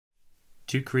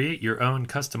To create your own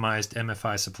customized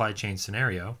MFI supply chain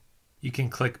scenario, you can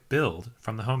click Build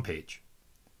from the home page.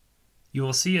 You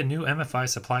will see a new MFI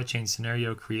supply chain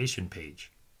scenario creation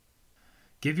page.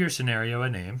 Give your scenario a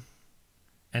name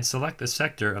and select the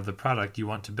sector of the product you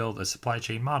want to build a supply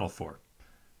chain model for.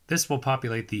 This will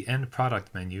populate the End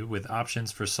Product menu with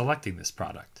options for selecting this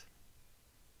product.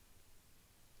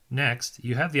 Next,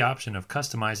 you have the option of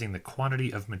customizing the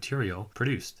quantity of material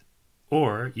produced,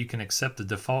 or you can accept the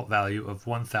default value of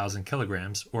 1,000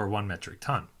 kilograms or 1 metric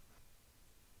ton.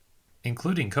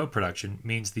 Including co-production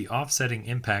means the offsetting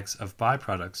impacts of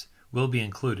byproducts will be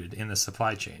included in the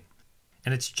supply chain,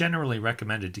 and it's generally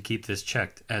recommended to keep this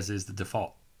checked as is the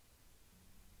default.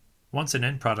 Once an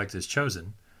end product is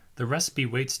chosen, the recipe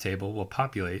weights table will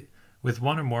populate with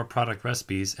one or more product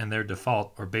recipes and their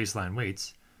default or baseline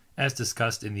weights, as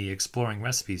discussed in the Exploring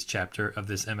Recipes chapter of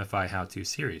this MFI How-To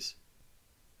series.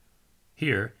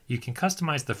 Here, you can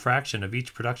customize the fraction of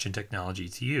each production technology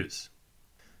to use.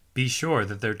 Be sure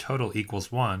that their total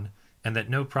equals 1 and that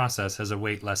no process has a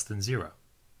weight less than 0.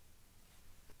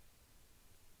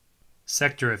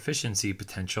 Sector Efficiency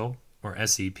Potential, or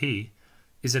SEP,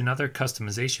 is another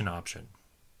customization option.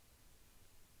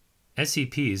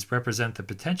 SEPs represent the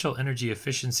potential energy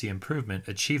efficiency improvement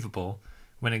achievable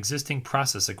when existing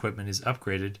process equipment is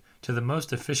upgraded to the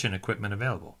most efficient equipment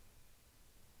available.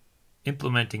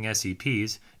 Implementing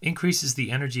SEPs increases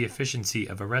the energy efficiency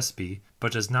of a recipe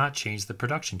but does not change the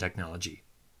production technology.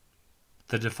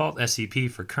 The default SEP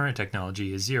for current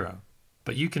technology is 0,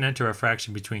 but you can enter a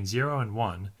fraction between 0 and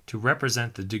 1 to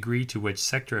represent the degree to which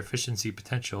sector efficiency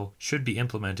potential should be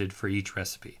implemented for each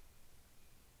recipe.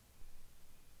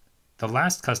 The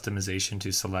last customization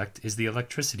to select is the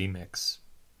electricity mix.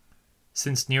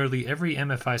 Since nearly every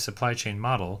MFI supply chain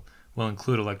model will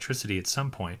include electricity at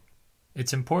some point,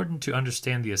 it's important to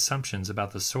understand the assumptions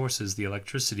about the sources the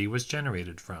electricity was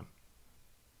generated from.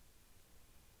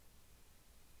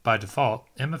 By default,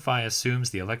 MFI assumes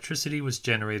the electricity was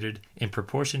generated in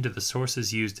proportion to the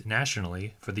sources used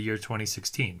nationally for the year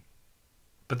 2016,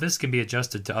 but this can be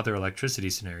adjusted to other electricity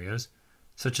scenarios,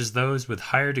 such as those with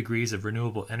higher degrees of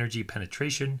renewable energy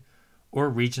penetration or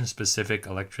region-specific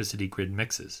electricity grid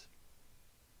mixes.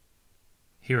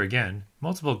 Here again,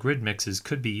 multiple grid mixes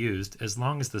could be used as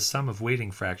long as the sum of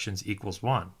weighting fractions equals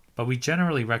 1, but we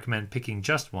generally recommend picking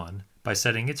just one by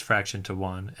setting its fraction to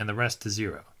 1 and the rest to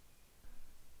 0.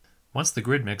 Once the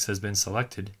grid mix has been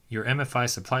selected, your MFI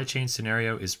supply chain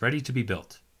scenario is ready to be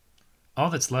built. All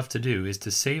that's left to do is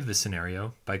to save the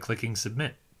scenario by clicking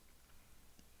Submit.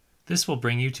 This will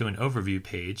bring you to an overview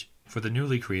page for the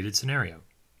newly created scenario.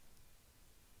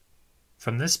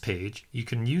 From this page, you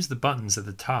can use the buttons at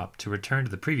the top to return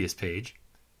to the previous page,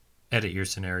 edit your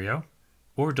scenario,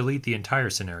 or delete the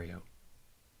entire scenario.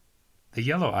 The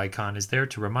yellow icon is there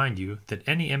to remind you that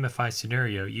any MFI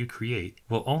scenario you create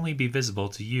will only be visible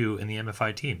to you and the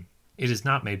MFI team. It is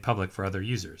not made public for other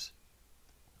users.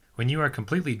 When you are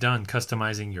completely done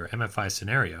customizing your MFI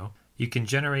scenario, you can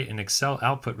generate an Excel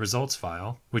output results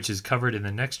file, which is covered in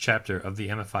the next chapter of the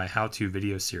MFI How-To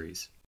video series.